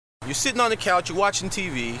You're sitting on the couch, you're watching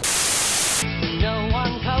TV. No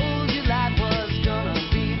one told you life was gonna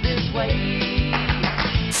be this way.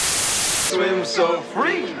 Swim so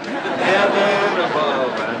free, heaven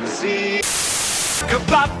above and sea.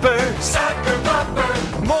 Kabopper, soccer bopper,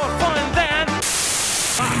 more fun than.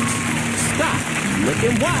 Stop, look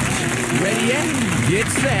and watch. Ready, and get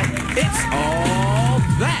set. It's all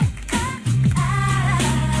that.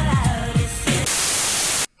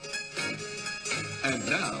 And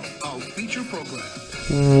now, our feature program.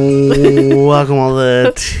 Welcome all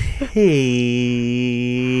the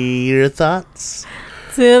Tater Thoughts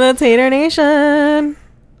to the Tater Nation.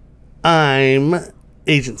 I'm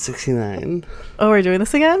Agent 69. Oh, we're doing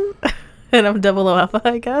this again? And I'm Double O Alpha,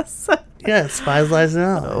 I guess. Yeah, Spies, Lies, and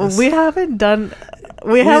Allies. We haven't done...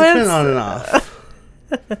 We've been on and off.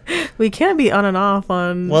 We can't be on and off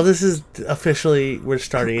on... Well, this is officially... We're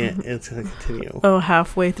starting it. It's going to continue. Oh,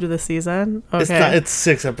 halfway through the season? Okay. It's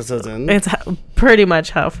 6 episodes in. It's pretty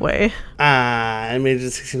much halfway. I'm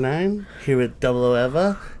Agent 69, here with Double O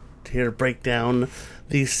Eva, here to break down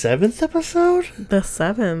the 7th episode? The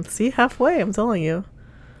 7th. See, halfway, I'm telling you.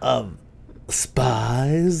 Of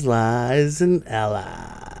Spies, Lies, and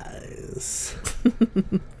Allies.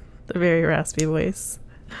 The very raspy voice.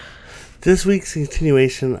 This week's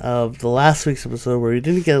continuation of the last week's episode where we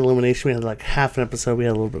didn't get elimination. We had like half an episode. We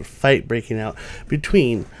had a little bit of fight breaking out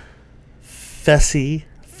between Fessy,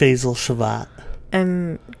 Faisal Shavat,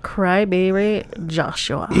 and Crybaby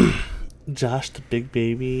Joshua. Josh the Big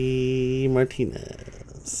Baby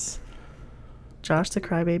Martinez. Josh the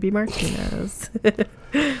Crybaby Martinez.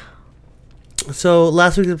 So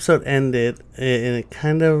last week's episode ended, and it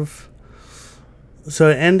kind of...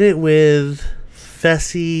 So it ended with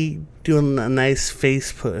Fessy doing a nice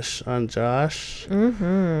face push on Josh.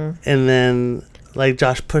 Mm-hmm. And then, like,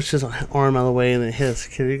 Josh pushed his arm out of the way and it hit a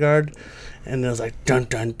security guard. And it was like, dun,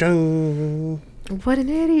 dun, dun. What an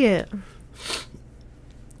idiot.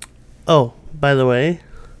 Oh, by the way.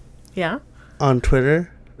 Yeah? On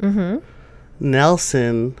Twitter. Mm-hmm.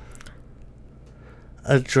 Nelson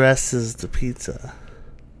addresses the pizza.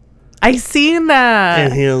 I seen that.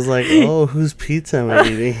 And he was like, oh, whose pizza am I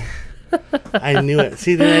eating? I knew it.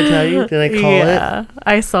 See, did I tell you? Did I call it? Yeah,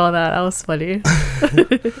 I saw that. That was funny.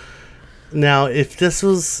 Now, if this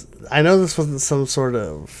was... I know this wasn't some sort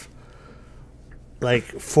of, like,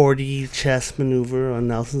 4D chess maneuver on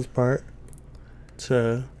Nelson's part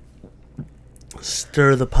to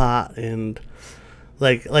stir the pot and...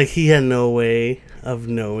 Like he had no way of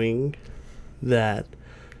knowing that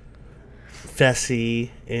Fessy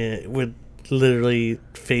would literally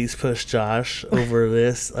face push Josh over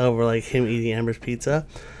like him eating Amber's pizza.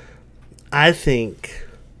 I think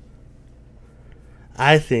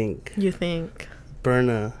You think?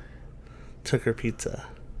 Berna took her pizza.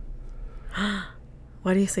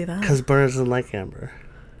 Why do you say that? Because Berna doesn't like Amber.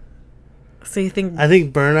 So you think... I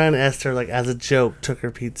think Berna and Esther, like, as a joke, took her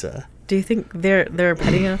pizza. Do you think they're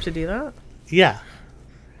petty enough to do that? Yeah.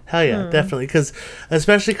 Hell yeah, definitely.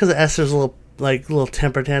 Especially because Esther's little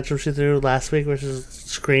temper tantrum she threw last week, which is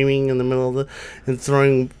screaming in the middle of and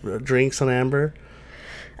throwing drinks on Amber.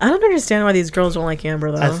 I don't understand why these girls don't like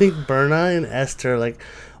Amber, though. I think Berna and Esther like,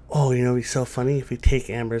 oh, it'd be so funny if we take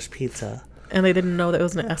Amber's pizza. And they didn't know that it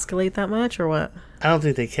was going to escalate that much, or what? I don't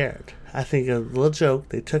think they cared. I think a little joke,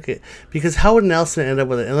 they took it. Because how would Nelson end up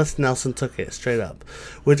with it unless Nelson took it straight up?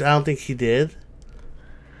 Which I don't think he did.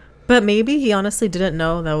 But maybe he honestly didn't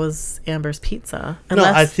know that was Amber's pizza. No,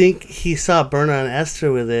 I think he saw Berna and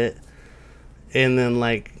Esther with it and then,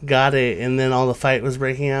 like, got it, and then all the fight was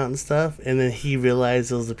breaking out and stuff, and then he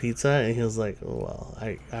realized it was a pizza, and he was like, oh, well,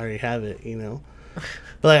 I already have it,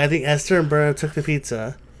 But, like, I think Esther and Berna took the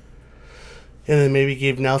pizza, and then maybe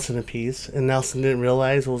gave Nelson a piece, and Nelson didn't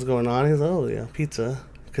realize what was going on. He was like, oh, yeah, pizza,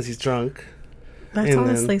 because he's drunk. That's and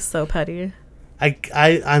honestly so petty. I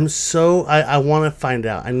want to find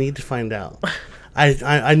out. I need to find out.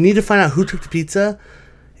 I need to find out who took the pizza,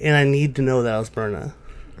 and I need to know that it was Berna.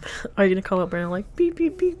 Are you going to call up Berna like, beep,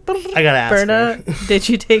 beep, beep? I got to ask Berna, her. did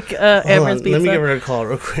you take Amber's pizza? Let me give her a call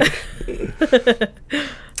real quick.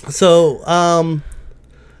 So,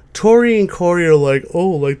 Tori and Corey are like, oh,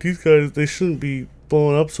 like, these guys, they shouldn't be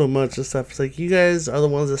blowing up so much and stuff. It's like, you guys are the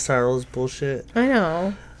ones that started all this bullshit. I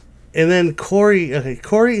know. And then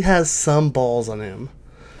Corey has some balls on him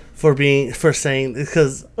for saying,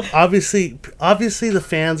 because obviously the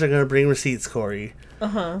fans are going to bring receipts, Corey.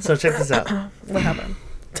 Uh-huh. So check this out. What happened?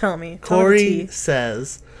 Tell me. Corey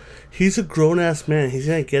says he's a grown-ass man. He's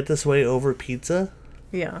going to get this way over pizza.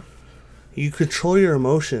 Yeah. You control your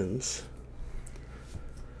emotions.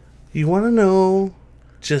 You want to know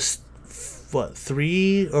just,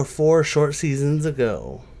 3 or 4 short seasons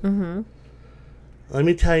ago, Let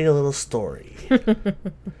me tell you a little story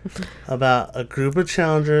about a group of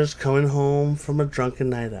challengers coming home from a drunken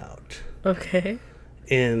night out. Okay.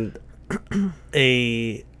 And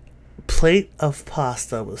a plate of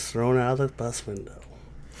pasta was thrown out of the bus window.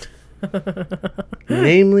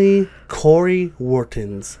 Namely, Corey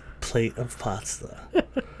Wharton's plate of pasta.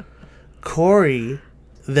 Corey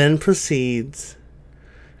then proceeds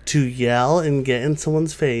to yell and get in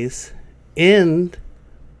someone's face and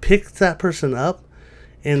picks that person up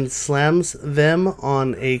and slams them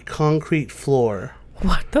on a concrete floor.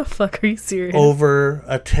 What the fuck, are you serious? Over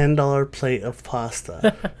a $10 plate of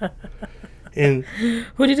pasta. And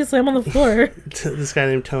Who did you slam on the floor? this guy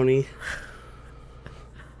named Tony.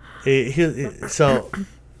 So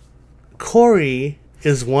Corey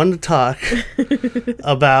is one to talk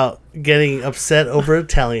about getting upset over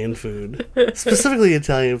Italian food, specifically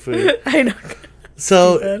Italian food. I know.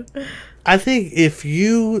 So I think if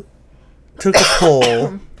you took a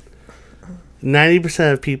poll,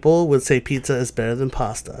 90% of people would say pizza is better than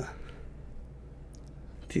pasta.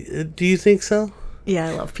 Do you think so? Yeah,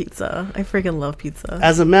 I love pizza. I freaking love pizza.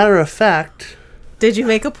 As a matter of fact, Did you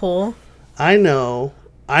make a poll? I know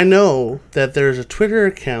that there's a Twitter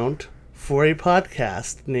account for a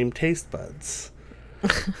podcast named Taste Buds.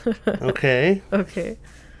 Okay? Okay.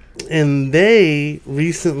 And they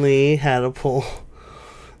recently had a poll.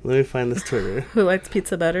 Let me find this Twitter. Who likes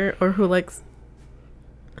pizza better, or who likes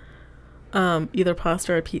either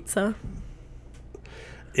pasta or pizza?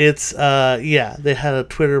 It's they had a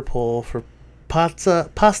Twitter poll for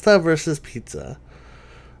pasta versus pizza.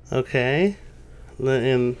 Okay?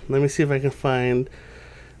 And let me see if I can find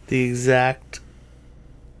the exact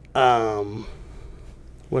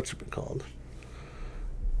what's it called?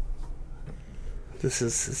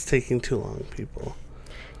 It's taking too long, people.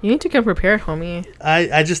 You need to come prepared, homie.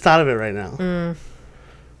 I just thought of it right now.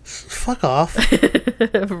 Fuck off.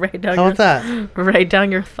 Write down How about that? Write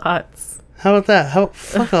down your thoughts. How about that?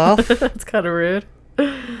 Fuck off. That's kind of rude.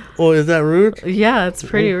 Oh, is that rude? Yeah, it's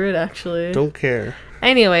pretty rude, actually. Don't care.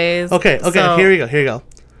 Anyways. Okay, so, here we go.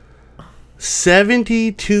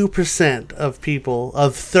 72% of people,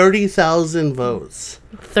 of 30,000 votes.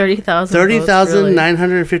 30,000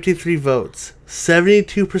 30,953 votes.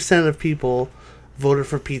 72% of people voted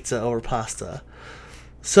for pizza over pasta.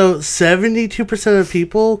 So 72% of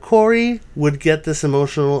people, Corey, would get this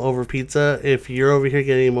emotional over pizza if you're over here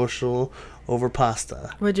getting emotional over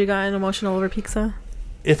pasta. Would you get emotional over pizza?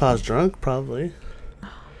 If I was drunk, probably.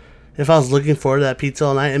 If I was looking forward to that pizza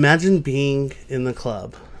all night, imagine being in the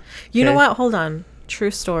club. You know Okay. what? Hold on.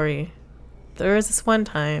 True story. There was this one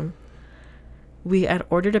time we had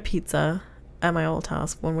ordered a pizza at my old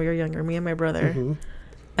house when we were younger, me and my brother. Mm-hmm.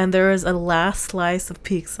 And there was a last slice of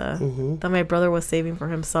pizza that my brother was saving for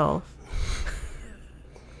himself.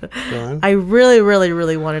 Go on. I really, really,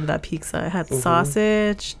 really wanted that pizza. It had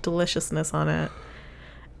sausage, deliciousness on it.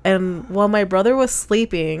 And while my brother was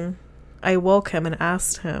sleeping, I woke him and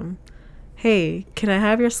asked him, "Hey, can I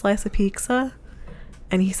have your slice of pizza?"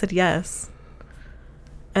 And he said yes.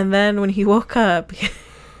 And then when he woke up, he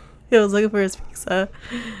was looking for his pizza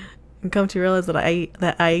and come to realize that I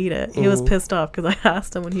ate it. He was pissed off because I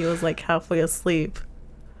asked him when he was like halfway asleep.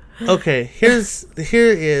 Okay, here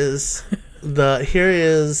is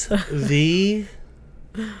the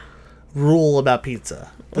rule about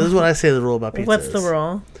pizza. This is what I say the rule about pizza What's is. the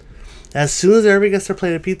rule? As soon as everybody gets their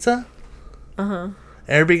plate of pizza,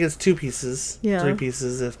 everybody gets 2 pieces, Yeah. 3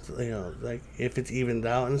 pieces if if it's evened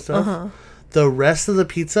out and stuff. The rest of the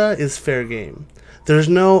pizza is fair game. There's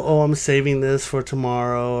no, I'm saving this for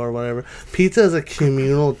tomorrow or whatever. Pizza is a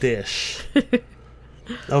communal dish.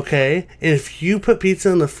 Okay? And if you put pizza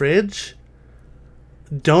in the fridge,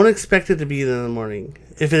 don't expect it to be there in the morning.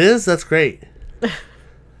 If it is, that's great.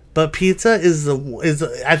 But pizza is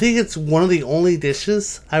I think it's one of the only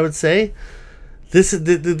dishes, I would say. That's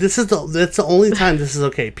the only time this is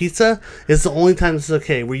okay. Pizza is the only time this is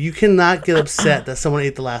okay, where you cannot get upset that someone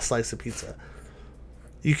ate the last slice of pizza.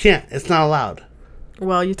 You can't. It's not allowed.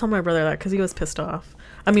 Well, you told my brother that because he was pissed off.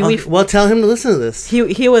 I mean, Okay, well, tell him to listen to this.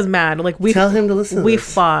 he was mad. Like Tell him to listen to we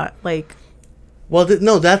this. fought. Like, Well,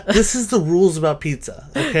 this is the rules about pizza,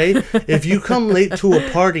 okay? If you come late to a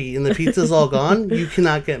party and the pizza's all gone, you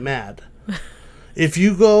cannot get mad. If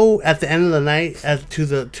you go at the end of the night to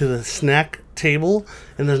the snack table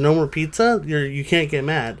and there's no more pizza, you can't get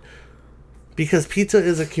mad. Because pizza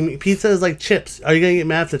is like chips. Are you going to get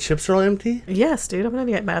mad if the chips are all empty? yes, dude, I'm gonna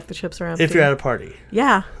get mad if the chips are empty. If you're at a party.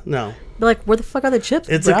 yeah, No. but like, where the fuck are the chips?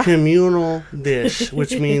 It's bruh? a communal dish,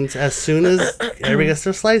 which means as soon as everybody gets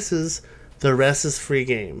their slices, the rest is free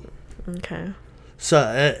game. Okay. So,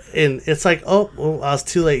 and it's like, oh, well, I was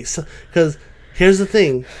too late. Because here's the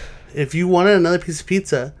thing. If you wanted another piece of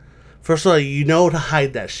pizza, first of all, you know to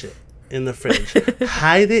hide that shit in the fridge.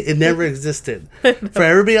 Hide it. It never existed. For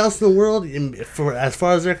everybody else in the world, for as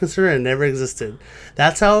far as they're concerned, it never existed.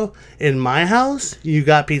 That's how, in my house, you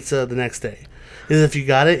got pizza the next day. Is if you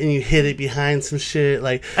got it and you hid it behind some shit.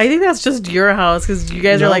 Like, I think that's just your house because you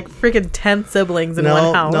guys are like freaking 10 siblings in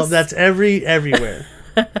one house. No, that's everywhere.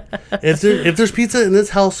 If there's pizza in this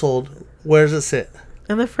household, where does it sit?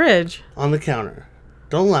 In the fridge. On the counter.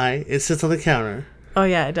 Don't lie. It sits on the counter. Oh,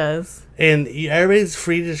 yeah, it does. And everybody's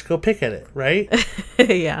free to just go pick at it, right?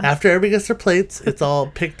 Yeah. After everybody gets their plates, it's all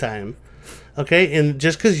pick time. Okay? And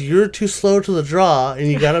just because you're too slow to the draw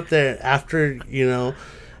and you got up there after,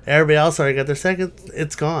 everybody else already got their second,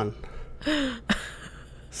 it's gone.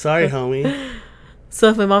 Sorry, homie. So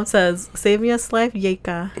if my mom says, save me a slice,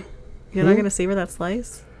 yeka, you're not going to save her that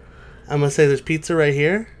slice? I'm going to say there's pizza right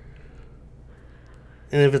here.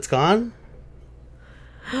 And if it's gone...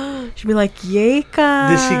 She'd be like,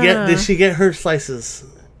 yeka. Did she get her slices?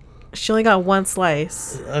 She only got one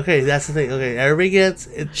slice. Okay, that's the thing. Okay, everybody gets...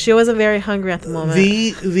 She wasn't very hungry at the moment.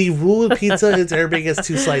 The rule of pizza is everybody gets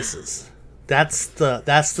 2 slices. That's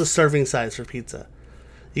the serving size for pizza.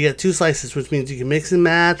 You get 2 slices, which means you can mix and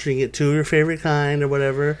match, or you get 2 of your favorite kind, or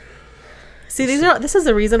whatever. See, this is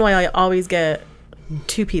the reason why I always get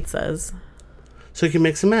 2 pizzas. So you can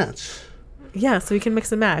mix and match. Yeah, so we can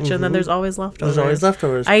mix and match, and then there's always leftovers. There's always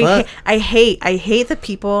leftovers. I hate the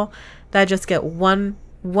people that just get one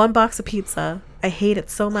box of pizza. I hate it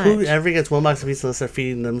so much. Who ever gets 1 box of pizza unless they're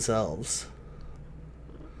feeding themselves?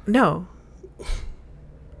 No.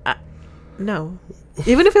 No.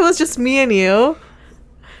 Even if it was just me and you.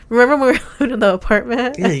 Remember when we were living in the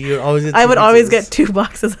apartment? Yeah, you would always get 2 I would pizzas. always get 2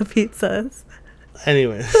 boxes of pizzas.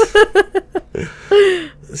 Anyways.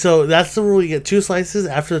 So that's the rule. You get 2 slices.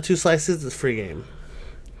 After the 2 slices, it's free game.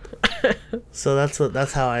 So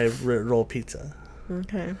that's how I roll pizza.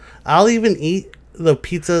 Okay. I'll even eat the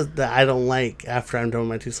pizza that I don't like after I'm done with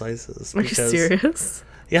my 2 slices. Are you serious?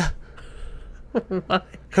 Yeah. Why?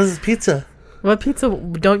 Because it's pizza. What pizza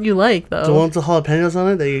don't you like, though? The ones with jalapenos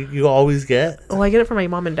on it that you always get. Oh, I get it from my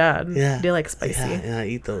mom and dad. Yeah. They like spicy. Yeah, and I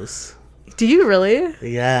eat those. Do you really?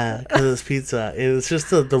 Yeah, because it's pizza. And it's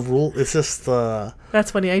just the rule. It's just the...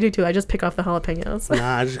 That's funny. I do, too. I just pick off the jalapenos.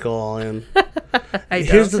 Nah, I just go all in.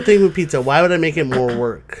 Here's the thing with pizza. Why would I make it more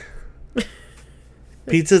work?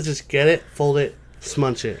 Pizza, just get it, fold it,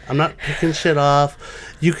 smunch it. I'm not picking shit off.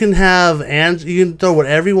 You can throw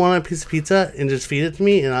whatever you want on a piece of pizza and just feed it to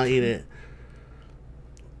me and I'll eat it.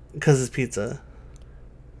 Because it's pizza.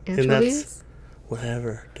 Anchovies? And that's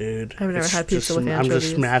whatever, dude. I've never had pizza with anchovies. I'm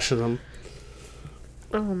just smashing them.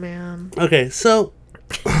 Oh, man. Okay, so...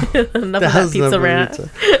 Enough of that pizza rant.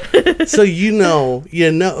 So yeah,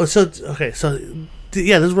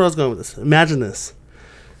 this is where I was going with this. Imagine this.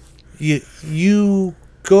 You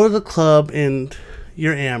go to the club and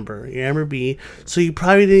you're Amber B, so you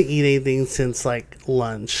probably didn't eat anything since like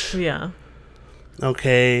lunch. Yeah.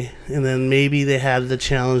 Okay, and then maybe they had the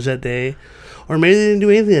challenge that day, or maybe they didn't do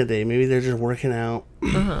anything that day. Maybe they're just working out.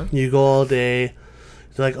 You go all day.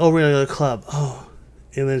 They're like, oh, we're gonna go to the club. Oh,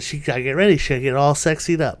 and then she gotta get ready. She gotta get all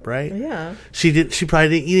sexied up, right? Yeah. She probably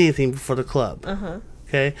didn't eat anything before the club.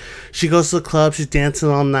 Okay, she goes to the club. She's dancing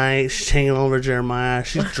all night. She's hanging over Jeremiah.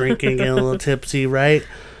 She's drinking, getting a little tipsy, right?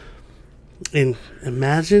 And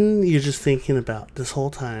imagine you're just thinking about this whole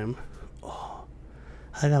time. Oh,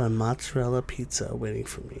 I got a mozzarella pizza waiting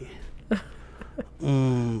for me.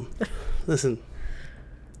 Listen,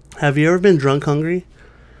 have you ever been drunk hungry?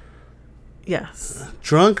 Yes.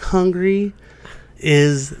 Drunk hungry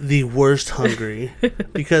is the worst hungry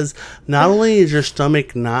because not only is your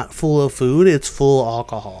stomach not full of food, it's full of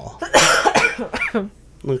alcohol.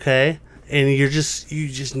 Okay? And you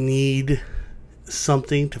just need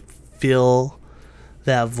something to fill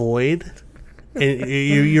that void. And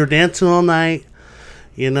you're dancing all night,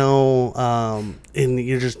 and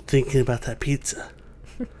you're just thinking about that pizza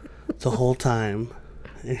the whole time.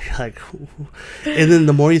 And you're like, and then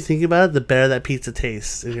the more you think about it, the better that pizza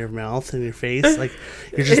tastes in your mouth and your face. Like,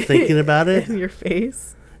 you're just thinking about it. In your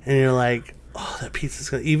face. And you're like, oh, that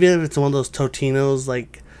pizza's good. Even if it's one of those Totino's,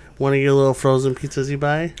 like one of your little frozen pizzas you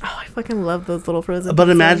buy. Oh, I fucking love those little frozen But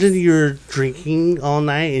pizzas. imagine you're drinking all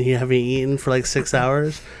night and you haven't eaten for like 6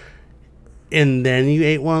 hours. And then you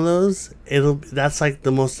ate one of those. That's like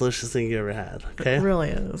the most delicious thing you ever had. Okay? It really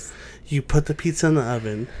is. You put the pizza in the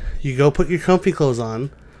oven. You go put your comfy clothes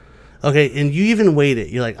on. Okay, and you even wait it.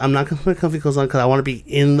 You're like, I'm not going to put comfy clothes on because I want to be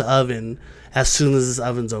in the oven as soon as this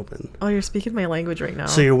oven's open. Oh, you're speaking my language right now.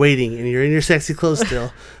 So you're waiting, and you're in your sexy clothes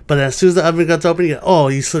still. But as soon as the oven gets open,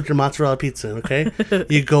 you slipped your mozzarella pizza in, okay?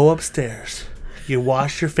 You go upstairs. You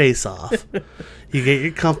wash your face off. You get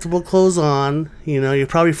your comfortable clothes on. You're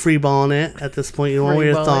probably freeballing it at this point. You don't want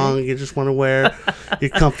to wear a thong. You just want to wear your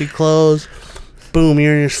comfy clothes. Boom,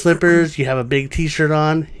 you're in your slippers. You have a big t-shirt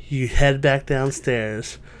on. You head back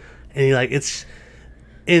downstairs. And you're like, it's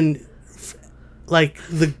in, like,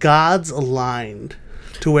 the gods aligned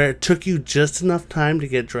to where it took you just enough time to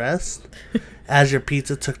get dressed as your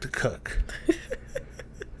pizza took to cook.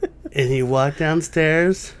 And you walk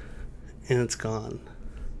downstairs, and it's gone.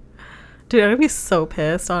 Dude, I'd be so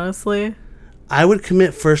pissed, honestly. I would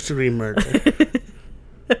commit first-degree murder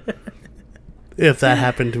if that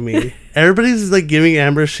happened to me. Everybody's, like, giving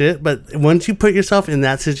Amber shit, but once you put yourself in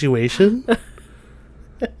that situation...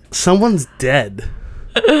 someone's dead.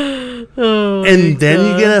 Oh, and then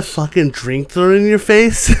you get a fucking drink thrown in your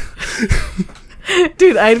face.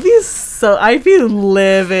 Dude, I'd be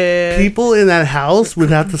livid. People in that house would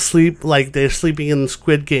have to sleep like they're sleeping in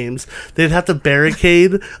Squid Games. They'd have to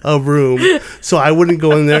barricade a room so I wouldn't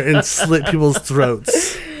go in there and slit people's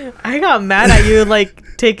throats. I got mad at you,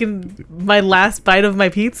 like, taking my last bite of my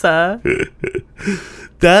pizza.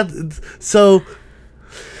 So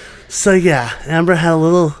yeah, Amber had a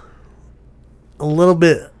little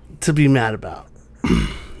bit to be mad about.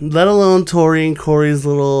 Let alone Tori and Corey's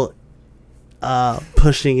little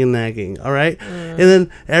pushing and nagging, alright? And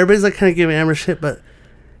then everybody's like kind of giving Amber shit, but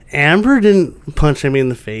Amber didn't punch Emmy in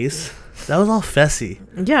the face. That was all Fessy.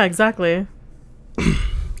 Yeah, exactly.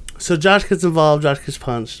 So Josh gets involved, Josh gets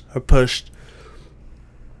punched or pushed.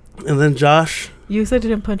 And then Josh... You said you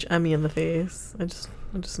didn't punch Emmy in the face. I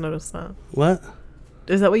just noticed that. What?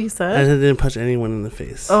 Is that what you said? I didn't punch anyone in the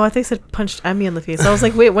face. Oh, I think you said punched Emmy in the face. I was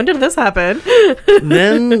like, wait, when did this happen?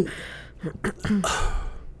 Then,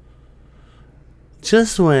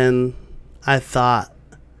 just when I thought,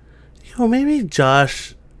 maybe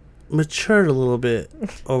Josh matured a little bit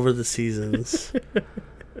over the seasons.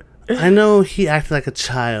 I know he acted like a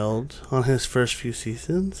child on his first few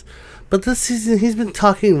seasons, but this season he's been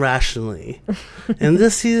talking rationally. And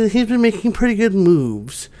this season he's been making pretty good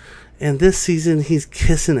moves. And this season, he's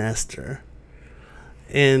kissing Esther.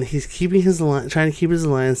 And he's keeping trying to keep his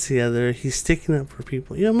alliance together. He's sticking up for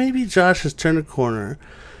people. Maybe Josh has turned a corner.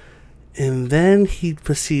 And then he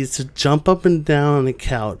proceeds to jump up and down on the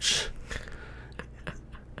couch,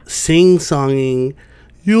 sing-songing,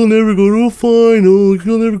 "You'll never go to a final.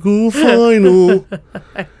 You'll never go to a final."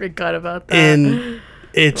 I forgot about that. And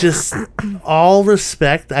it just, all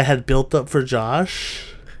respect I had built up for Josh...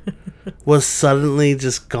 was suddenly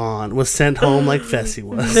just gone. Was sent home like Fessy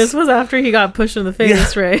was. This was after he got pushed in the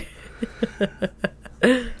face, right?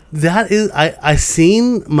 That is... I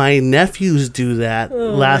seen my nephews do that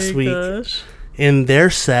last week. Gosh. And they're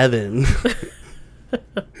 7.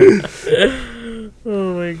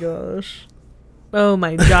 Oh my gosh. Oh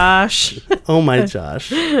my Josh. Oh my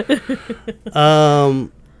Josh.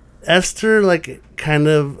 Esther, like, kind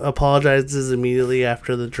of apologizes immediately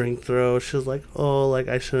after the drink throw. She was like,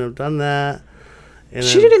 I shouldn't have done that. And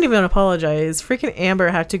she didn't even apologize. Freaking Amber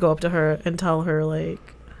had to go up to her and tell her, like,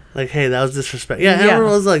 hey, that was disrespectful. Yeah, Amber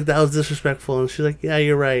was like, that was disrespectful. And she's like, yeah,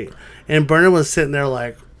 you're right. And Berna was sitting there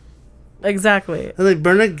like... Exactly. I was like,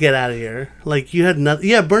 Berna, get out of here. Like, you had nothing...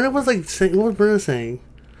 Yeah, Berna was like, what was Berna saying?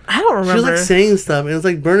 I don't remember. She was like saying stuff. And it's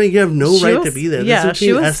like, Berna, you have no right to be there. Yeah,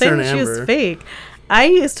 she was saying she was fake. I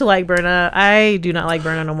used to like Berna. I do not like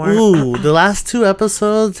Berna no more. Ooh, the last 2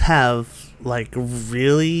 episodes have, like,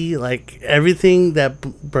 really, like, everything that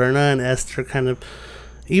Berna and Esther kind of...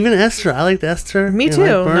 Even Esther. I liked Esther. Me too.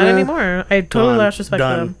 Like Berna, not anymore. I totally lost respect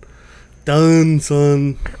for them. Done,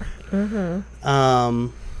 son. Mm-hmm.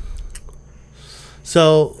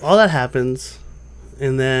 So, all that happens.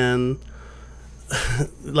 And then,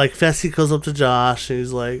 like, Fessy goes up to Josh and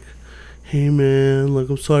he's like... Hey man, like,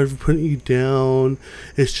 I'm sorry for putting you down.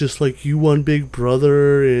 It's just like you won Big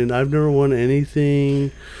Brother and I've never won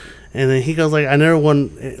anything. And then he goes like, I never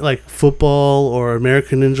won like football or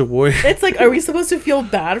American Ninja Warrior. It's like, are we supposed to feel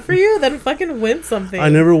bad for you? Then fucking win something. I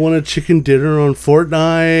never won a chicken dinner on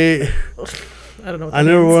Fortnite. I don't know what I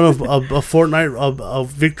never won a Fortnite a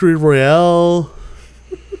Victory Royale.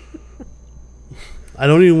 I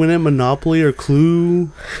don't even win at Monopoly or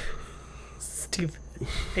Clue. Stupid.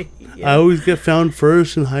 I always get found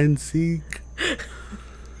first in hide and seek.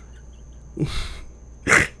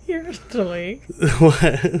 You're annoying.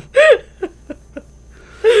 What?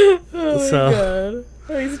 Oh my god.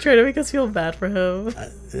 Oh, he's trying to make us feel bad for him.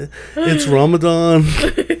 It's Ramadan.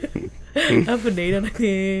 Have a date on a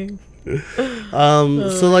thing.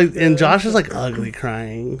 So like, and Josh is like ugly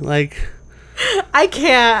crying. Like, I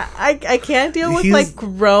can't deal with He's- like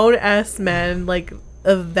grown ass men like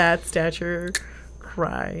of that stature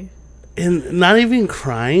cry. and not even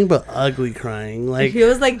crying, but ugly crying. Like, He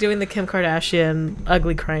was like doing the Kim Kardashian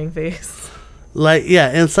ugly crying face. yeah,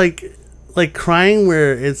 and it's like crying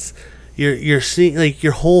where it's you're seeing like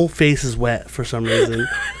your whole face is wet for some reason.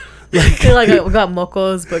 Like, You're like got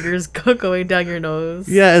mocos, boogers going down your nose.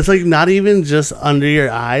 yeah, it's like not even just under your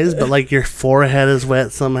eyes, but like your forehead is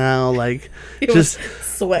wet somehow. Like, It was just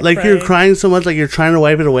sweat. like you're crying so much, like you're trying to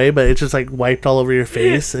wipe it away, but it's just like wiped all over your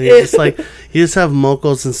face, and you're just like you just have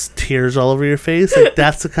mocos and tears all over your face. Like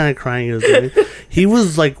that's the kind of crying he was doing. He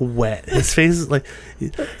was like wet. His face is like,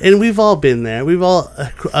 and we've all been there. We've all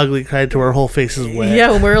ugly cried to our whole face is wet.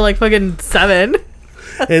 Yeah, when we were like fucking 7.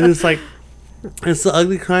 And it's like, it's the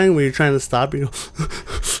ugly crying where you're trying to stop. You go,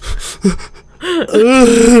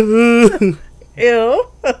 Ew.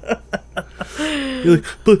 you're like,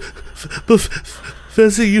 but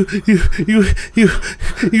Fessy, you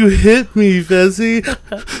hit me, Fessy.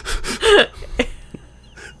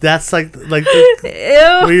 That's like Ew.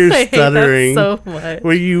 where you're I hate that stuttering, so much.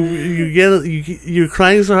 where you're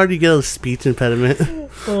crying so hard you get a speech impediment.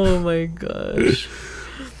 Oh my gosh.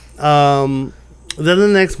 Then the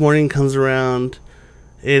next morning comes around,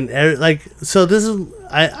 and so this is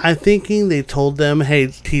I'm thinking they told them, hey,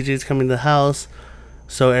 TJ's coming to the house,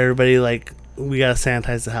 so everybody like we gotta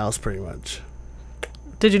sanitize the house pretty much.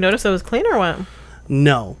 Did you notice it was clean or what?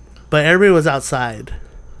 No, but everybody was outside.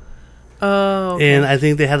 Oh. Okay. And I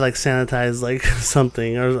think they had like sanitized like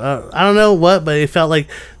something or I don't know what, but it felt like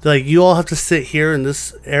you all have to sit here in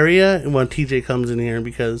this area when TJ comes in here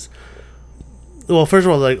because, well, first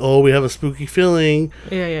of all, like, oh, we have a spooky feeling,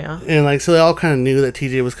 Yeah. and like so they all kind of knew that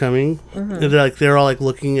TJ was coming, and they're all like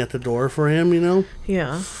looking at the door for him, you know.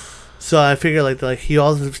 Yeah. So I figured like he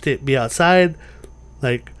also has to be outside,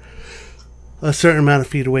 like a certain amount of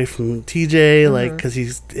feet away from TJ, like because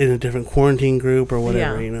he's in a different quarantine group or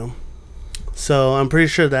whatever, Yeah. you know. So I'm pretty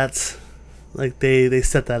sure that's like they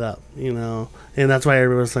set that up, you know, and that's why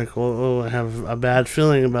everyone's like, oh, I have a bad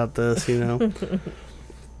feeling about this, you know.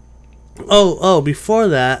 Before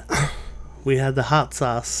that, we had the hot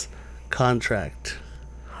sauce contract.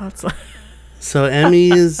 Hot sauce. So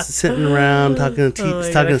Emmy is sitting around talking to Oh my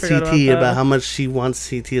God, talking I to forgot CT about about that. how much she wants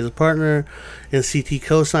CT as a partner, and CT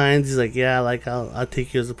co-signs. He's like, yeah, like I'll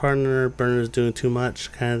take you as a partner. Burner's doing too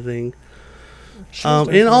much, kind of thing.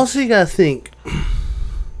 And also you gotta think,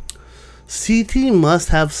 CT must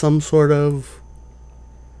have some sort of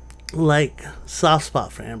like soft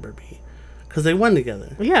spot for Amber B, because they won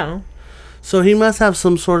together. Yeah. So he must have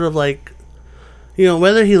some sort of like, you know,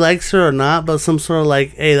 whether he likes her or not, but some sort of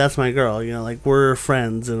like, hey, that's my girl, you know, like we're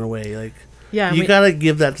friends in a way. Like, Yeah. you gotta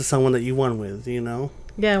give that to someone that you won with, you know.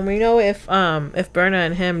 Yeah, and we know if Berna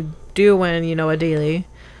and him do win, you know, a daily,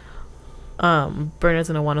 Berna's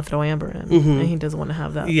gonna want to throw Amber in, and he doesn't want to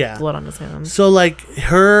have that blood on his hands. So like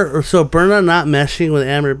Berna not meshing with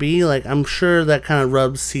Amber B, like I'm sure that kind of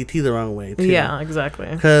rubs CT the wrong way too. Yeah, exactly.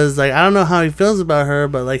 Because like I don't know how he feels about her,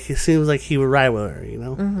 but like it seems like he would ride with her, you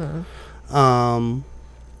know.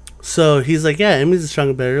 So he's like, yeah, Emmy's a strong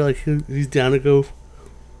competitor. Like he's down to go,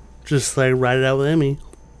 just like ride it out with Emmy.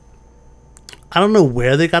 I don't know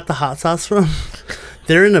where they got the hot sauce from.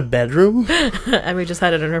 They're in a bedroom, I mean, just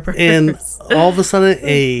had it in her purse. and all of a sudden,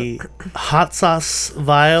 a hot sauce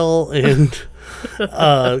vial and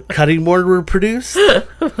cutting board were produced. Was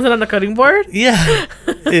it on the cutting board? Yeah,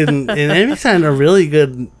 and Emmy signed a really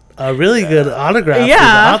good autograph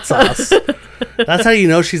Yeah. with the hot sauce. That's how you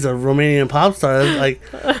know she's a Romanian pop star. Like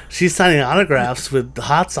she's signing autographs with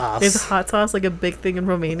hot sauce. Is hot sauce like a big thing in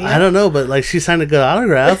Romania? I don't know, but like she signed a good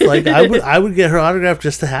autograph. Like I would get her autograph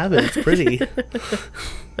just to have it. It's pretty,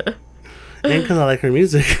 and because I like her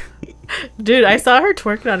music. Dude, I saw her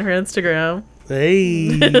twerking on her Instagram.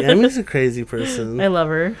 Hey, Emmy's a crazy person. I love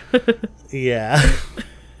her. Yeah.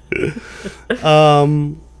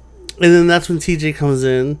 And then that's when TJ comes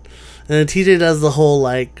in, and then TJ does the whole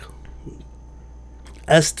like,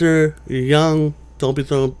 Esther, you're young, don't be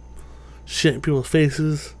throwing shit in people's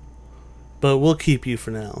faces, but we'll keep you for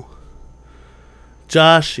now.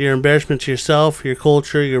 Josh, you're an embarrassment to yourself, your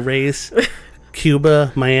culture, your race,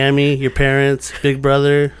 Cuba, Miami, your parents, Big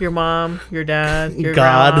Brother, Your mom, your dad, your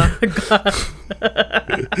God. grandma.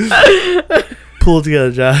 Pull it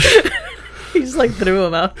together, Josh. He just like threw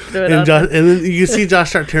him out. Threw it And out Josh, and then you see Josh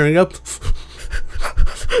start tearing up.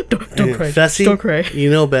 Don't cry. Fessy, Don't cry. you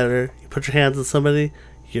know better. You put your hands on somebody,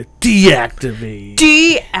 you're deactivated.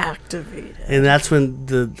 Deactivated. And that's when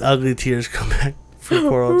the ugly tears come back. for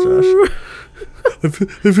poor old Josh. I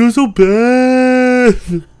feel so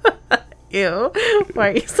bad. Ew. Why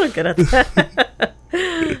are you so good at that?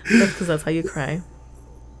 That's because that's how you cry.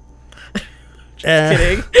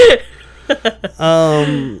 Kidding.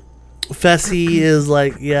 Fessy is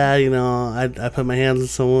like, yeah, you know, I put my hands on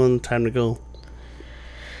someone, time to go.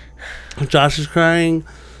 Josh is crying.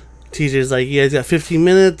 TJ's like, you guys got 15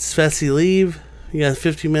 minutes. Fessy, leave. You got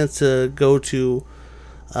 15 minutes to go to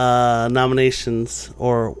nominations,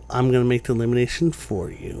 or I'm going to make the elimination for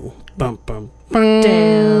you. Bum, bum, bum.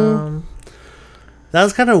 Damn. That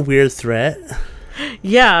was kind of a weird threat.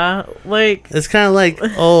 Yeah, like... It's kind of like,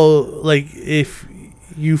 oh, like if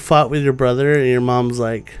you fought with your brother and your mom's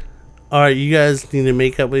like, all right, you guys need to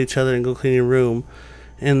make up with each other and go clean your room.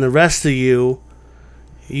 And the rest of you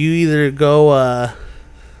either go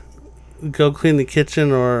clean the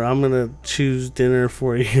kitchen, or I'm going to choose dinner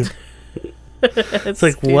for you. It's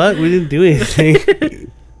like, stupid. what? We didn't do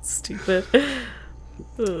anything. Stupid.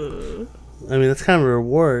 I mean, that's kind of a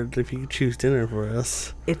reward if you choose dinner for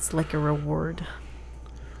us. It's like a reward.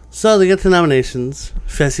 So they get to nominations.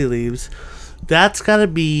 Fessy leaves. That's got to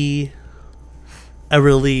be a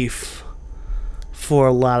relief for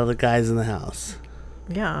a lot of the guys in the house.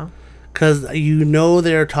 Yeah. Because you know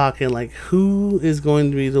they're talking like, who is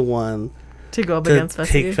going to be the one To go up to against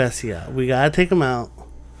Fessy. take Fessy out? We got to take him out.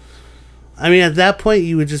 I mean, at that point,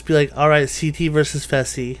 you would just be like, all right, CT versus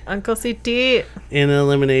Fessy Uncle CT. in an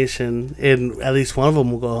elimination, and at least one of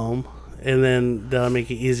them will go home. And then that'll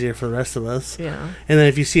make it easier for the rest of us. Yeah. And then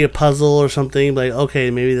if you see a puzzle or something, like,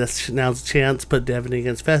 okay, maybe now's a chance, put Devin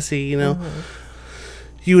against Fessy, you know?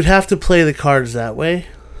 You would have to play the cards that way.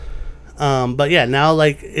 But yeah, now,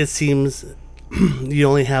 like, it seems you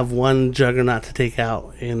only have one juggernaut to take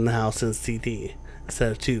out in the house in CT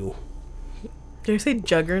instead of two. Did you say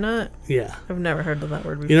juggernaut? Yeah. I've never heard of that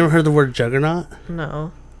word before. You never heard the word juggernaut?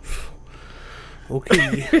 No.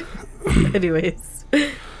 Okay. Anyways.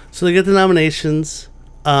 So they get the nominations.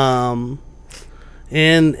 And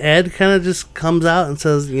Ed kind of just comes out and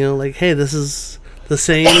says, you know, like, hey, this is the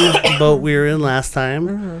same boat we were in last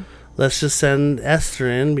time. Let's just send Esther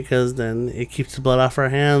in, because then it keeps the blood off our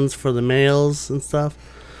hands for the males and stuff.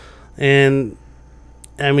 And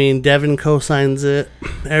I mean, Devin co-signs it.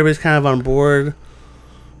 Everybody's kind of on board.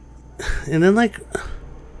 And then, like,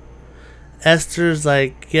 Esther's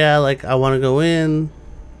like, yeah, like, I want to go in.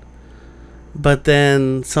 But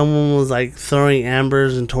then someone was, like, throwing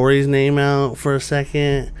Amber's and Tori's name out for a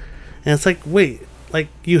second. And it's like, wait, like,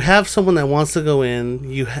 you have someone that wants to go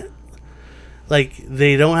in. Like,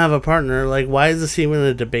 they don't have a partner. Like, why is this even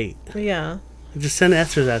a debate? Yeah. Just send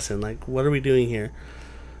Esther's ass in. Like, what are we doing here?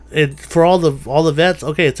 For all the vets,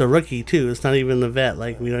 okay, it's a rookie too. It's not even the vet.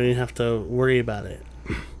 Like, we don't even have to worry about it.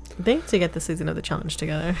 They need to get the season of the challenge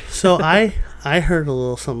together. So I heard a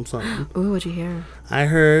little something. Ooh, what'd you hear? I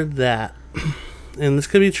heard that, and this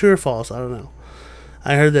could be true or false, I don't know.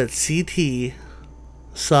 I heard that CT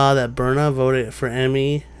saw that Berna voted for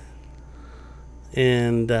Emmy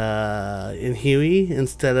and Huey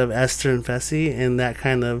instead of Esther and Fessy, and that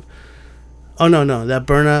kind of... Oh, no, that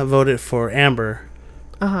Berna voted for Amber.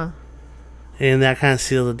 Uh-huh. And that kind of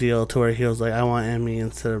sealed the deal to where he was like, I want Emmy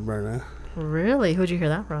instead of Berna. Really? Who'd you hear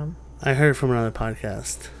that from? I heard it from another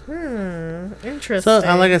podcast. Interesting. So,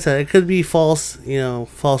 like I said, it could be false,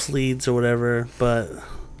 false leads or whatever, but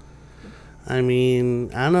I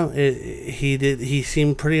mean, I don't know. He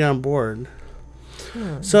seemed pretty on board.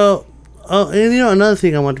 So, and another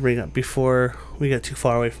thing I want to bring up before we get too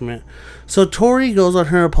far away from it. So, Tori goes on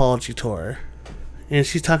her apology tour. And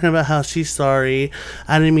she's talking about how she's sorry.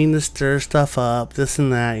 I didn't mean to stir stuff up, this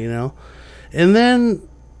and that, And then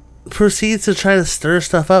proceeds to try to stir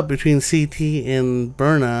stuff up between CT and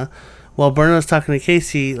Berna. While Berna's talking to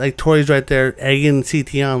Casey, like, Tori's right there egging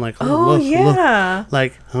CT on, like, look, yeah.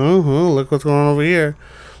 like, look what's going on over here.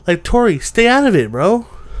 Like, Tori, stay out of it, bro.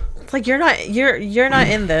 It's like, you're not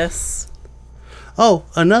in this. Oh,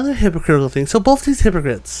 another hypocritical thing. So both these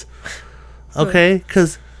hypocrites, okay?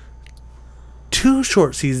 Because 2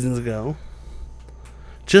 short seasons ago,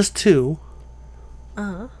 just 2.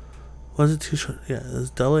 Was it 2 short? Yeah, it was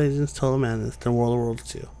Double Agents, Total Madness, then World of Worlds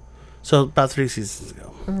 2. So about 3 seasons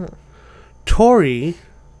ago. Tori,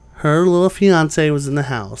 her little fiance, was in the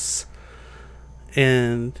house,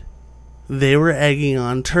 and they were egging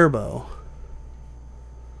on Turbo.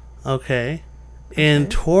 Okay? And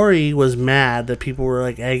Tori was mad that people were,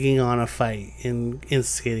 like, egging on a fight and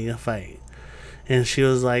instigating a fight. And she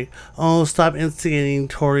was like, oh, stop instigating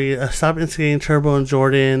stop instigating Turbo and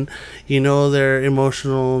Jordan. They're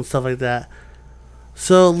emotional and stuff like that.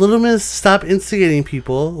 So Little Miss stopped instigating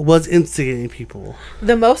people, was instigating people.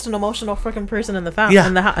 The most emotional freaking person in the house. Yeah.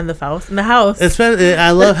 In the house. Especially, I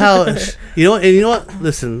love how, you know what?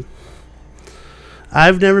 Listen,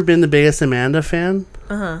 I've never been the biggest Amanda fan.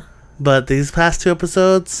 But these past 2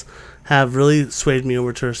 episodes have really swayed me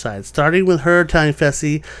over to her side. Starting with her telling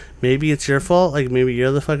Fessy, maybe it's your fault, like maybe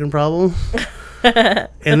you're the fucking problem.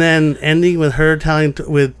 And then ending with her telling,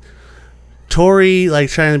 with Tori, like,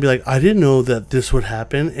 trying to be like, I didn't know that this would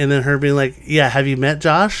happen. And then her being like, yeah, have you met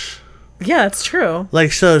Josh? Yeah, it's true.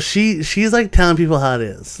 Like, so she's like telling people how it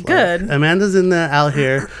is. Good. Like, Amanda's in there out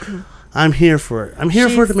here. I'm here for it. I'm here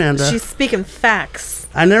for it, Amanda. She's speaking facts.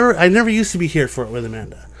 I never used to be here for it with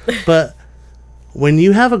Amanda. But when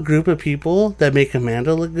you have a group of people that make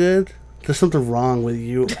Amanda look good, there's something wrong with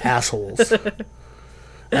you assholes.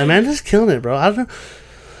 Amanda's killing it, bro. I don't know.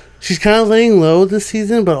 She's kind of laying low this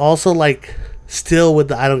season, but also like still with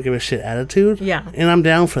the I don't give a shit attitude. Yeah. And I'm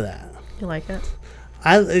down for that. You like it?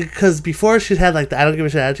 Because before she'd had like the I don't give a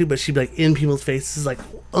shit attitude, but she'd be like in people's faces, like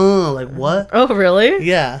what? Oh, really?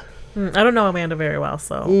 Yeah. I don't know Amanda very well,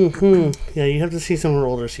 so Yeah, you have to see some of her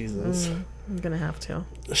older seasons. I'm gonna have to.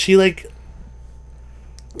 She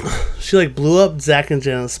blew up Zach and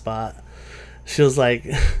Jenna's spot. She was like,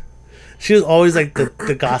 she was always like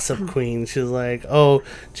the gossip queen. She was like, oh,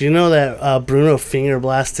 do you know that Bruno finger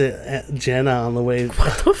blasted Jenna on the way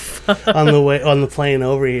on the plane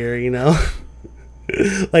over here? You know,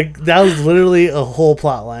 like that was literally a whole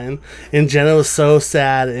plot line. And Jenna was so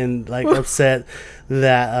sad and like upset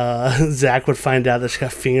that Zach would find out that she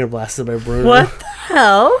got finger blasted by Bruno. What the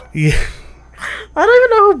hell? Yeah. I don't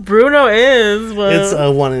even know who Bruno is. But... It's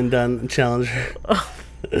a one and done challenger.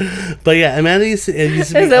 But yeah, Amanda used to be.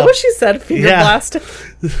 Is that what she said? Finger blasted?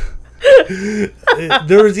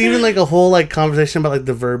 There was even like a whole like conversation about like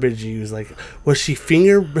the verbiage used. Like, was she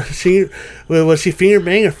finger bang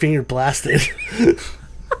or finger blasted?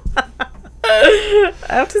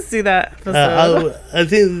 I have to see that episode. I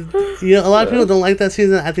think a lot of people don't like that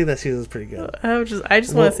season. I think that season's pretty good. I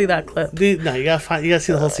just want to see that clip. No, you gotta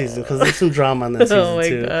see the whole season because there's some drama on that season Oh my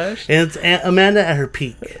too. gosh! And it's Amanda at her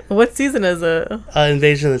peak. What season is it?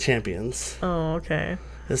 Invasion of the Champions. Oh, okay.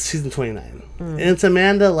 It's season 29, and it's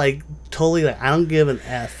Amanda like totally like I don't give an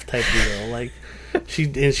F type deal. Like she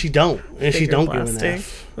don't give an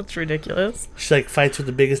F. That's ridiculous. She like fights with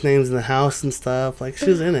the biggest names in the house and stuff. Like she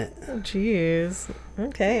was in it. Jeez.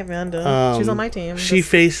 Okay, Amanda. She's on my team. She's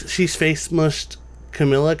face mushed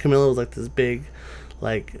Camilla. Camilla was like this big,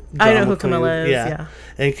 like I know who queen. Camilla is. Yeah.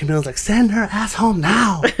 And Camilla's like, send her ass home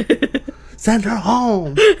now. Send her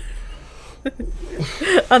home.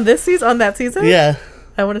 On that season? Yeah.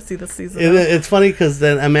 I want to see this season. It's funny because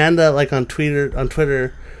then Amanda like on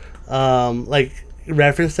Twitter, like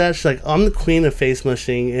referenced that. She's like, I'm the queen of face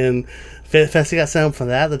mushing, and Fessy got sent up for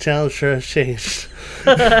that. The challenge sure has changed.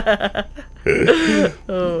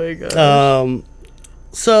 Oh my god.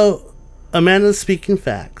 So Amanda's speaking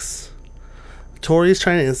facts. Tori's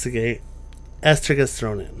trying to instigate. Esther gets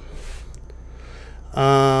thrown in.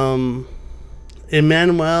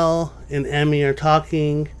 Emmanuel and Emmy are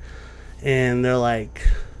talking, and they're like,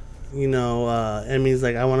 Emmy's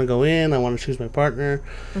like, I want to go in. I want to choose my partner.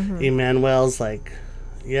 Emmanuel's like,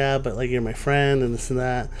 yeah, but like you're my friend and this and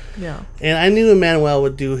that. Yeah. And I knew Emmanuel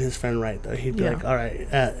would do his friend right though. He'd be like, all right,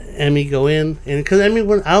 Emmy, go in, and because I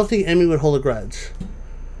don't think Emmy would hold a grudge.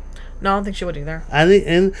 No, I don't think she would either. I think,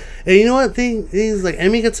 and you know what thing is, like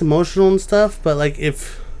Emmy gets emotional and stuff, but like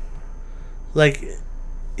if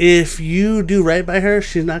you do right by her,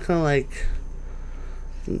 she's not gonna like.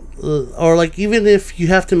 Or like even if you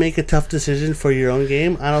have to make a tough decision for your own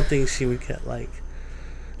game, I don't think she would get like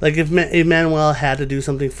if Emmanuel had to do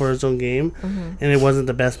something for his own game, and it wasn't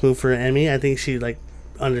the best move for Emmy, I think she'd like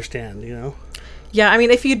understand, Yeah, I mean,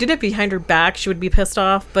 if you did it behind her back, she would be pissed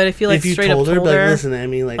off. But if you like if you straight told up her, told her, like, listen,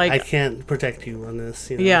 Emmy, like I can't protect you on this.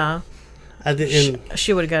 Yeah, I think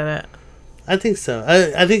she would get it. I think so.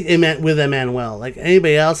 I think with Emmanuel, like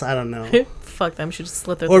anybody else, I don't know. Fuck them. She just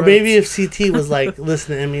slit their Or throats. maybe if CT was like,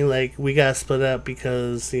 listen, Emmy, like we gotta split up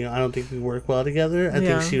because I don't think we work well together. I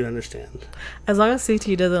think she would understand. As long as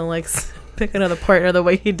CT doesn't like pick another partner the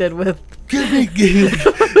way he did with give me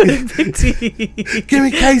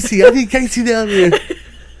Casey. I need Casey down here. CT,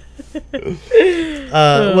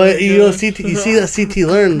 you see that CT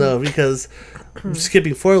learned though, because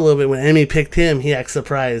skipping forward a little bit, when Emmy picked him, he acted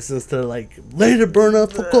surprised instead of like, later, Berna,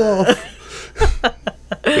 fuck off.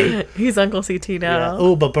 He's Uncle CT now. Yeah.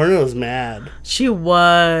 Oh, but Berna was mad. She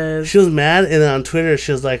was mad, and then on Twitter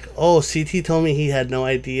she was like, oh, CT told me he had no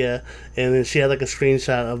idea, and then she had like a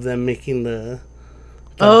screenshot of them making the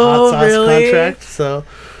hot sauce contract. So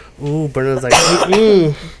Ooh, Brenna's like,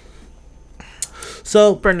 mm-mm.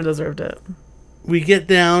 So Brenna deserved it. we get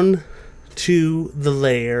down to the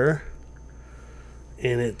lair,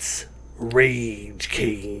 and it's Rage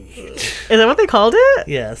Cage. Is that what they called it?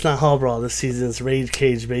 Yeah, it's not Hall Brawl this season. It's Rage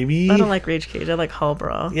Cage, baby. I don't like Rage Cage. I like Hall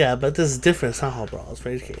Brawl. Yeah, but this is different. It's not Hall Brawl. It's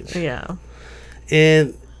Rage Cage. Yeah.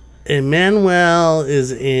 And Emmanuel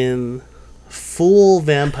is in full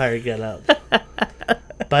vampire getup.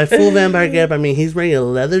 By full vampire getup, I mean he's wearing a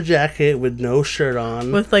leather jacket with no shirt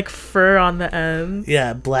on. With like fur on the end.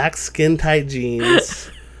 Yeah, black skin tight jeans.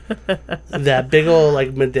 That big old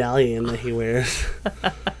like medallion that he wears.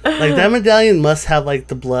 Like that medallion must have like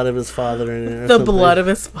the blood of his father in it. Or The something. blood of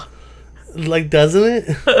his father. Like, doesn't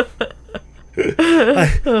it?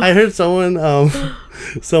 I heard someone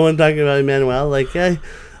talking about Emmanuel, like, yeah,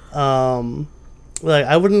 like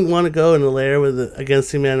I wouldn't want to go in a lair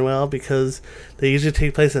against Emmanuel because they usually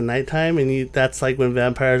take place at nighttime, and that's like when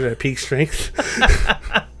vampires are at peak strength.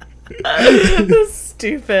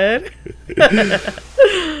 Stupid.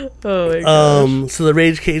 Oh my gosh. So the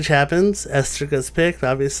Rage Cage happens. Esther gets picked,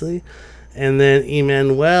 obviously, and then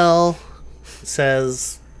Emmanuel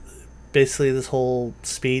says basically this whole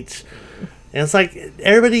speech, and it's like,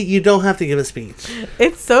 everybody, you don't have to give a speech.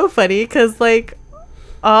 It's so funny because like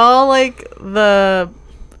all like the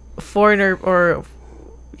foreign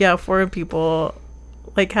people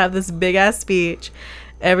like have this big ass speech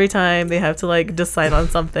every time they have to like decide on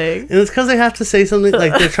something. And it's because they have to say something,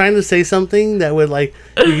 like they're trying to say something that would like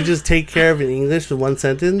you could just take care of in English with one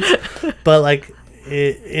sentence, but like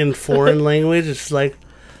in foreign language it's like,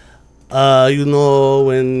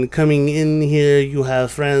 when coming in here you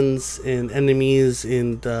have friends and enemies,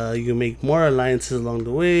 and you make more alliances along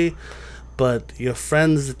the way, but your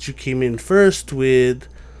friends that you came in first with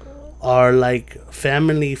are like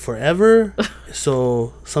family forever.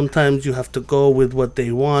 So sometimes you have to go with what they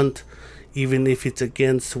want, even if it's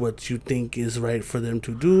against what you think is right for them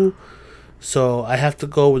to do. So I have to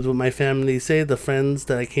go with what my family say, the friends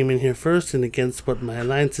that I came in here first, and against what my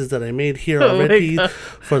alliances that I made here already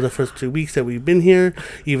for the first 2 weeks that we've been here.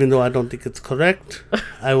 Even though I don't think it's correct,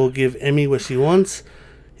 I will give Emmy what she wants,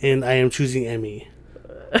 and I am choosing Emmy.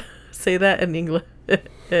 Say that in English.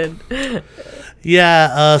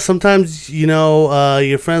 Yeah, sometimes,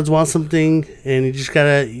 your friends want something, and you just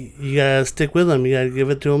gotta stick with them. You gotta give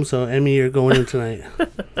it to them. So, Emmy, you're going in tonight.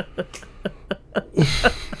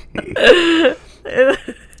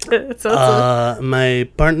 My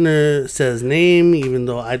partner says name, even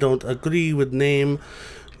though I don't agree with name.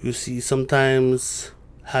 You see, sometimes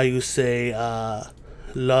how you say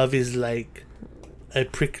love is like a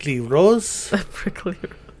prickly rose. A prickly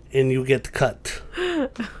rose. And you get cut.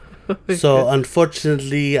 So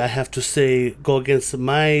unfortunately, I have to go against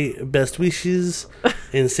my best wishes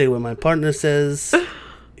and say what my partner says.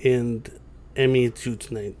 And Emmy, it's you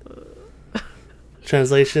tonight.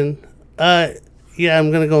 Translation: yeah,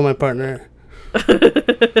 I'm gonna go with my partner. And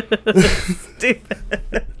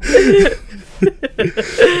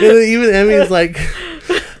even Emmy's like,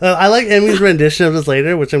 I like Emmy's rendition of this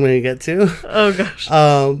later, which I'm gonna get to. Oh gosh.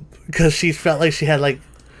 Because she felt like she had like.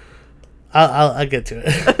 I'll get to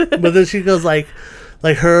it. But then she goes like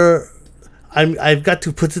I've got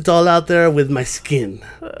to put it all out there with my skin.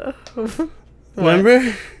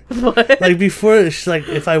 Remember? What? Like before, she's like,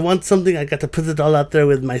 if I want something, I got to put it all out there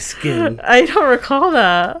with my skin. I don't recall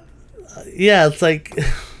that. Yeah, it's like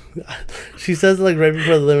she says it like right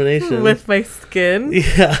before the elimination. With my skin?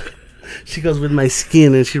 Yeah. She goes with my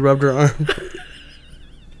skin, and she rubbed her arm.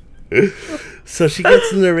 So she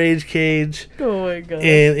gets in the Rage Cage. Oh my god.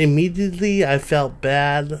 And immediately I felt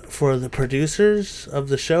bad for the producers of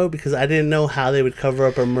the show because I didn't know how they would cover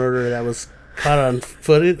up a murder that was caught on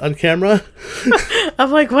camera.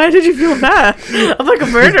 I'm like, why did you feel bad? I'm like, a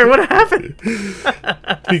murder? What happened?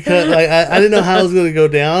 Because like I didn't know how it was going to go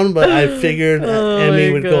down, but I figured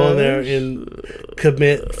Emmy would go in there gosh. and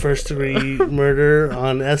commit first-degree murder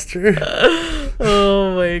on Esther.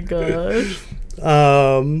 Oh my gosh.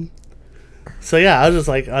 So yeah, I was just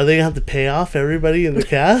like, are they gonna have to pay off everybody in the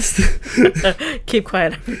cast? Keep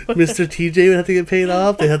quiet, everyone. Mr. TJ would have to get paid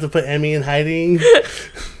off. They have to put Emmy in hiding.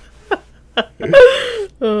 They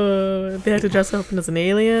had to dress up as an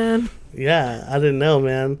alien. Yeah, I didn't know,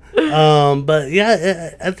 man. But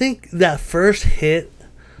yeah, I think that first hit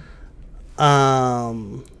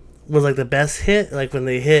was like the best hit, like when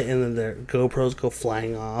they hit and then their GoPros go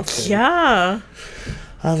flying off. Yeah.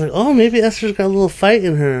 I was like, oh, maybe Esther's got a little fight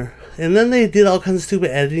in her. And then they did all kinds of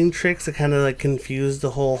stupid editing tricks that kind of like confused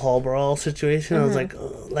the whole Hall Brawl situation. I was like,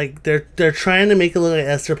 oh, like they're trying to make it look like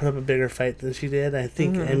Esther put up a bigger fight than she did. I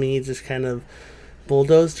think Emmy just kind of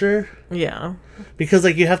bulldozed her. Yeah. Because,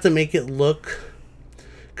 like, you have to make it look...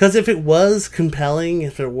 Because if it was compelling,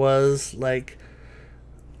 if it was, like,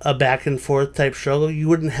 a back-and-forth type struggle, you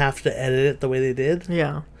wouldn't have to edit it the way they did.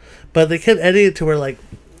 Yeah. But they kept editing it to where, like,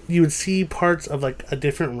 you would see parts of, like, a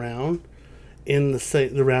different round in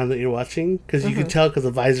the round that you're watching. Because you could tell because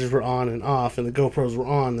the visors were on and off, and the GoPros were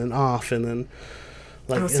on and off, and then...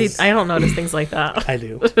 Like, See, I don't notice things like that. I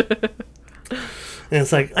do. And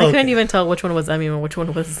it's like... I couldn't even tell which one was Emmy and which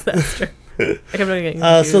one was Esther. I kept getting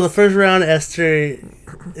confused. So the first round, Esther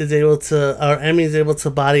is able to... Or Emmy is able to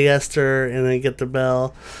body Esther and then get the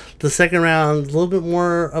bell. The second round, a little bit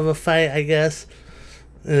more of a fight, I guess.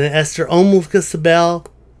 And then Esther almost gets the bell.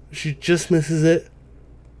 She just misses it.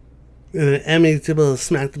 And then Emmy's able to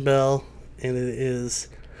smack the bell. And it is...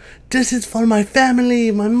 This is for my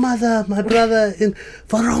family, my mother, my brother, and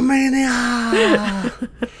for Romania.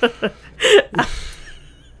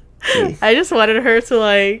 I just wanted her to,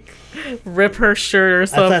 like, rip her shirt or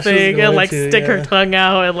something and, like, stick her tongue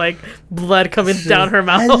out and, like, blood coming down her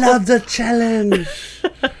mouth. I love the challenge.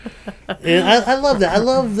 And I love that. I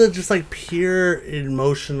love the just, like, pure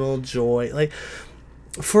emotional joy. Like,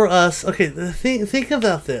 for us, okay, think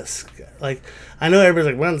about this. Like, I know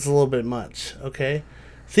everybody's like, well, it's a little bit much, okay?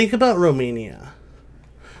 Think about Romania.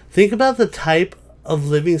 Think about the type of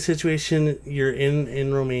living situation you're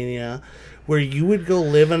in Romania, where you would go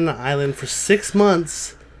live on an island for 6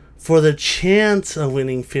 months for the chance of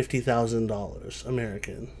winning $50,000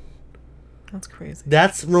 American. That's crazy.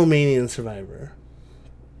 That's Romanian Survivor.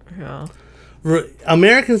 Yeah.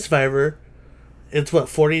 American Survivor, it's what,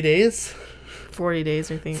 40 days? 40 days,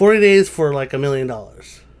 I think. 40 days for like $1 million.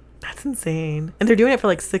 That's insane. And they're doing it for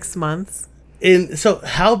like 6 months. And so,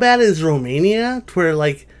 how bad is Romania? To where,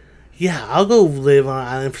 like, yeah, I'll go live on an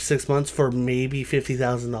island for 6 months for maybe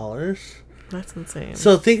 $50,000. That's insane.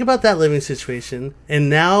 So think about that living situation,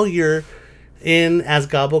 and now you're in, as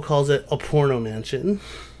Gabo calls it, a porno mansion.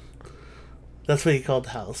 That's what he called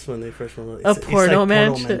the house when they first went. A porno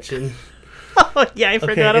mansion. Oh yeah, I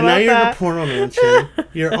forgot and about now you're that. in a porno mansion.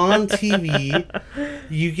 You're on TV.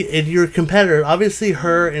 You get, and you're a competitor. Obviously,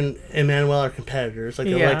 her and Emmanuel are competitors. Like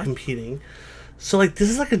they're like competing. So like this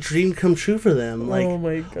is like a dream come true for them. Like, oh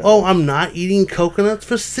my god. Oh, I'm not eating coconuts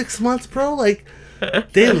for 6 months, bro. Like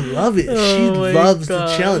they love it. She loves the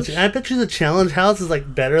challenge. And I bet you the challenge house is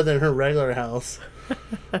like better than her regular house.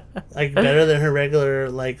 Like better than her regular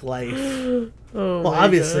like life. Oh, well,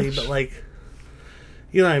 obviously, but like,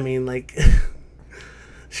 you know what I mean? Like,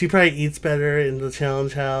 she probably eats better in the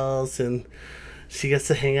challenge house, and she gets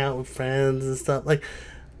to hang out with friends and stuff. Like,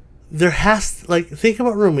 there has to, like, think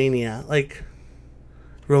about Romania. Like,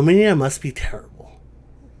 Romania must be terrible.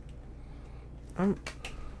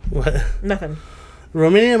 What? Nothing.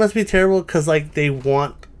 Romania must be terrible because, like, they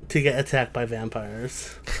want to get attacked by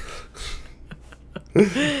vampires.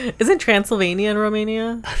 Isn't Transylvania in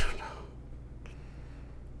Romania? I don't know.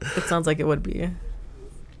 It sounds like it would be.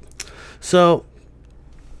 So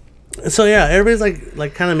yeah, everybody's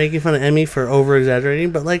like kind of making fun of Emmy for over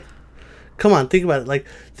exaggerating, but like, come on, think about it. Like,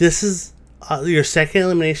 this is your second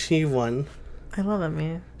elimination you've won. I love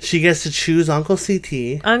Emmy. She gets to choose Uncle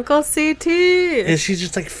CT. Uncle CT. And she's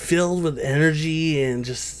just like filled with energy and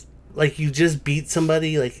just like you just beat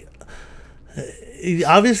somebody. Like,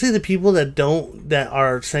 obviously the people that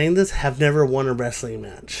are saying this have never won a wrestling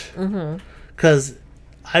match. Because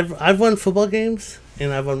I've won football games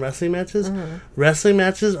and I've won wrestling matches. Wrestling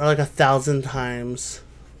matches are like 1,000 times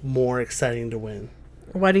more exciting to win.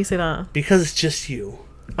 Why do you say that? Because it's just you.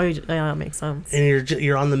 Oh, yeah, that makes sense. And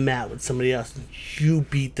you're on the mat with somebody else. You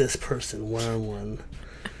beat this person 1-on-1.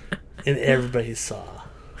 And everybody saw.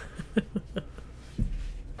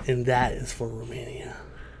 And that is for Romania.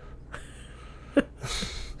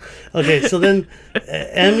 Okay, so then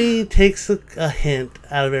Emmy takes a hint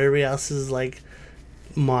out of everybody else's like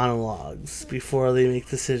monologues before they make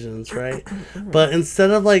decisions, right? But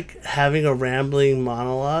instead of like having a rambling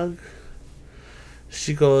monologue,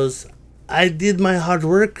 she goes, I did my hard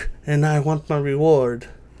work and I want my reward.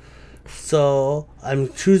 So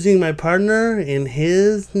I'm choosing my partner, and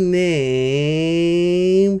his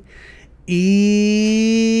name is.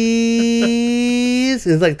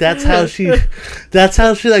 It's like that's how she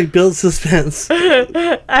like builds suspense.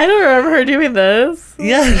 I don't remember her doing this.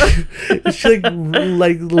 Yeah, she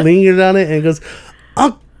like lingered on it and goes,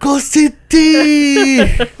 Uncle City.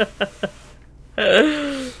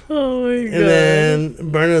 Oh my god. And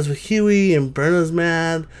then Berna's with Huey, and Berna's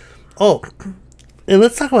mad. Oh, and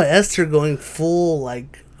let's talk about Esther going full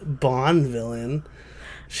like Bond villain.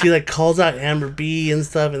 She like calls out Amber B and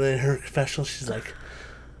stuff, and then in her confessional she's like,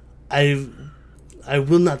 I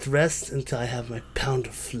will not rest until I have my pound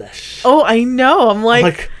of flesh. Oh, I know. I'm like,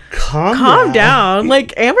 Like, calm down.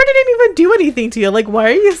 Like, Amber didn't even do anything to you. Like,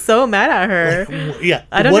 why are you so mad at her? Yeah,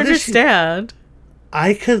 I don't what is she- understand.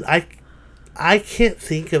 I can't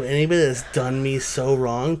think of anybody that's done me so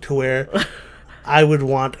wrong to where I would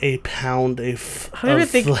want a pound I don't even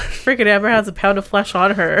think freaking Amber has a pound of flesh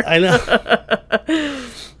on her. I know.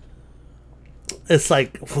 It's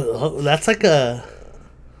like, that's like a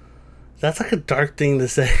dark thing to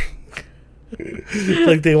say.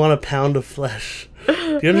 Like they want a pound of flesh.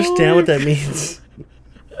 Do you understand what that means?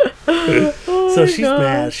 So she's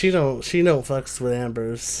mad. She don't fucks with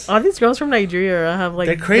Ambers. All these girls from Nigeria have like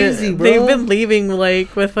They're crazy, bro. They've been leaving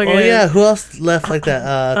like with fucking. Oh yeah, who else left like that?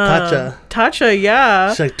 Tacha. Tacha, yeah.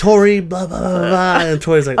 She's like Tori, blah blah blah blah, and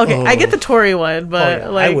Tori's like, Okay, oh. I get the Tory one, but Yeah,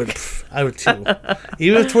 like I would too.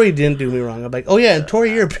 Even if Tori didn't do me wrong, I'm like, oh yeah, and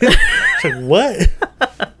Tori, you're a bitch. She's like, what?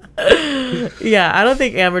 yeah, I don't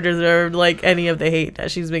think Amber deserved like any of the hate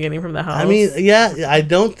that she's been getting from the house. I mean, yeah, I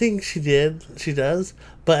don't think she did. She does,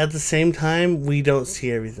 but at the same time, we don't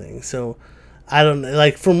see everything. So I don't know.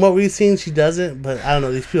 Like from what we've seen, she doesn't. But I don't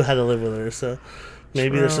know. These people had to live with her, so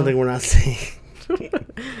maybe there's something we're not seeing.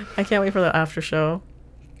 I can't wait for the after show,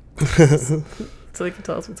 so they can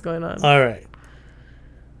tell us what's going on. All right.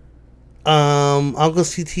 Uncle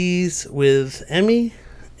CT's with Emmy,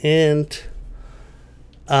 and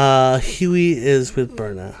Huey is with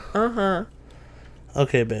Berna.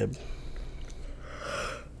 Okay, babe.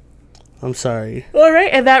 I'm sorry. All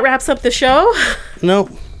right, and that wraps up the show.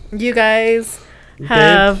 Nope. You guys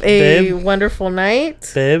have a babe. wonderful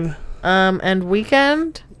night, Babe. and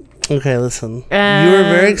weekend. Okay, listen. You were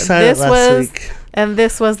And very excited last week. And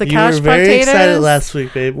this was the You Couch were very Potatoes. excited last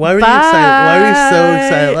week, babe. Why were you excited? Why were you so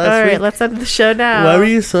excited last All right, week? let's end the show now. Why were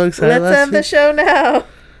you so excited Let's end the last show now.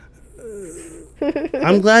 week?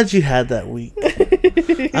 I'm glad you had that week.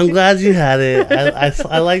 I'm glad you had it.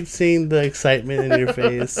 I liked seeing the excitement in your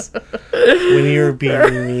face when you were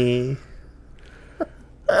beating me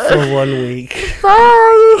for 1 week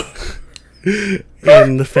Bye.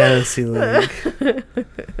 in the fantasy league.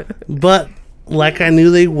 But like I knew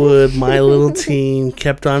they would, my little team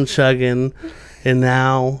kept on chugging, and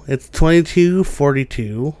now it's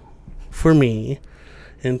 22-42 for me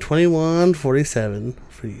and 21-47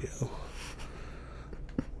 for you.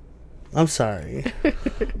 I'm sorry.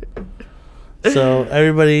 So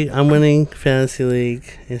everybody, I'm winning fantasy league,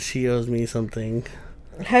 and she owes me something.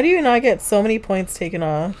 How do you not get so many points taken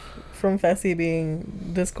off from Fessy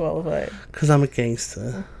being disqualified? Because I'm a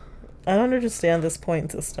gangster. I don't understand this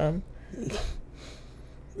point system.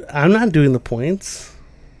 I'm not doing the points.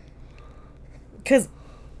 Because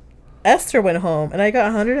Esther went home, and I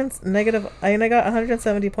got I got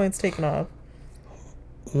 170 points taken off.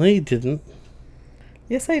 No, you didn't.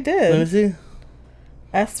 Yes, I Let me did. see.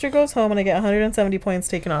 Esther goes home, and I get 170 points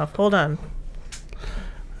taken off. Hold on.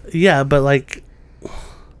 Yeah, but like,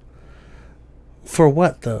 for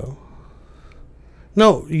what though?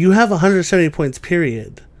 No, you have 170 points,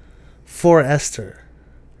 period, for Esther.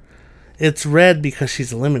 It's red because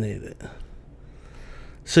she's eliminated.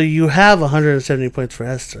 So you have 170 points for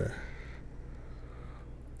Esther.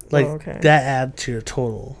 Like, okay. that adds to your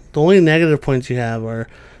total. The only negative points you have are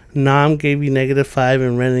Nam gave you -5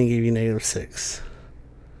 and Renan gave you -6.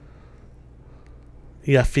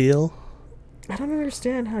 You got feel? I don't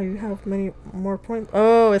understand how you have many more points.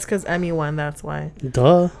 Oh, it's because Emmy won. That's why.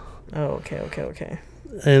 Duh. Oh, okay.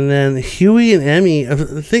 And then Huey and Emmy,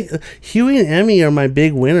 Huey and Emmy are my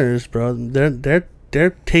big winners, bro.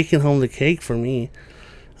 They're taking home the cake for me.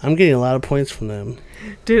 I'm getting a lot of points from them.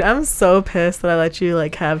 Dude, I'm so pissed that I let you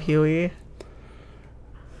like have Huey.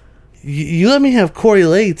 You let me have Corey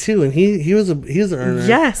Lay too, and he was an earner.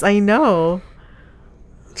 Yes, I know.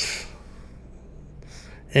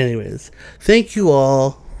 Anyways, thank you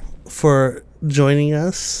all for joining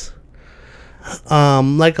us.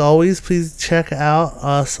 Like always, please check out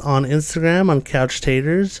us on Instagram on Couch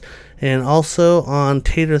Taters, and also on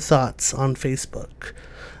Tater Thoughts on Facebook.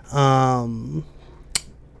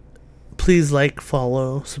 Please like,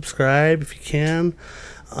 follow, subscribe if you can,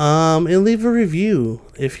 and leave a review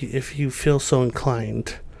if you feel so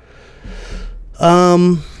inclined.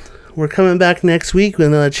 We're coming back next week with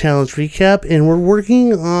another challenge recap, and we're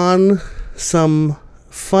working on some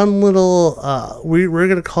fun little we're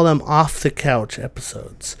going to call them off the couch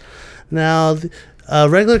episodes. Now,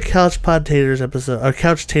 regular Couch Taters episode, or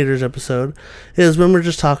Couch Taters episode, is when we're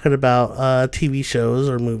just talking about TV shows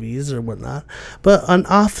or movies or whatnot. But an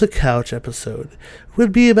off the couch episode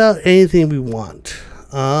would be about anything we want.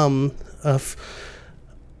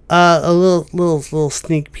 A little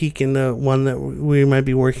sneak peek into one that we might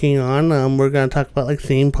be working on. We're going to talk about like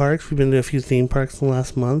theme parks. We've been to a few theme parks in the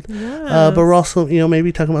last month. But we're also,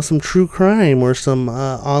 maybe talking about some true crime or some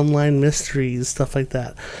online mysteries, stuff like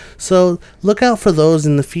that. So look out for those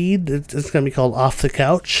in the feed. It's going to be called Off the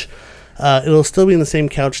Couch. It'll still be in the same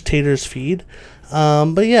Couch Taters feed.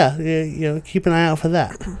 But yeah, keep an eye out for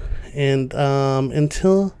that. And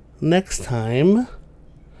until next time,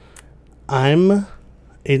 I'm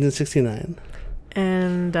Agent 69.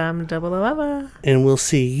 And I'm Double 11. And we'll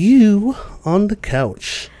see you on the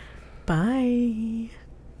couch. Bye.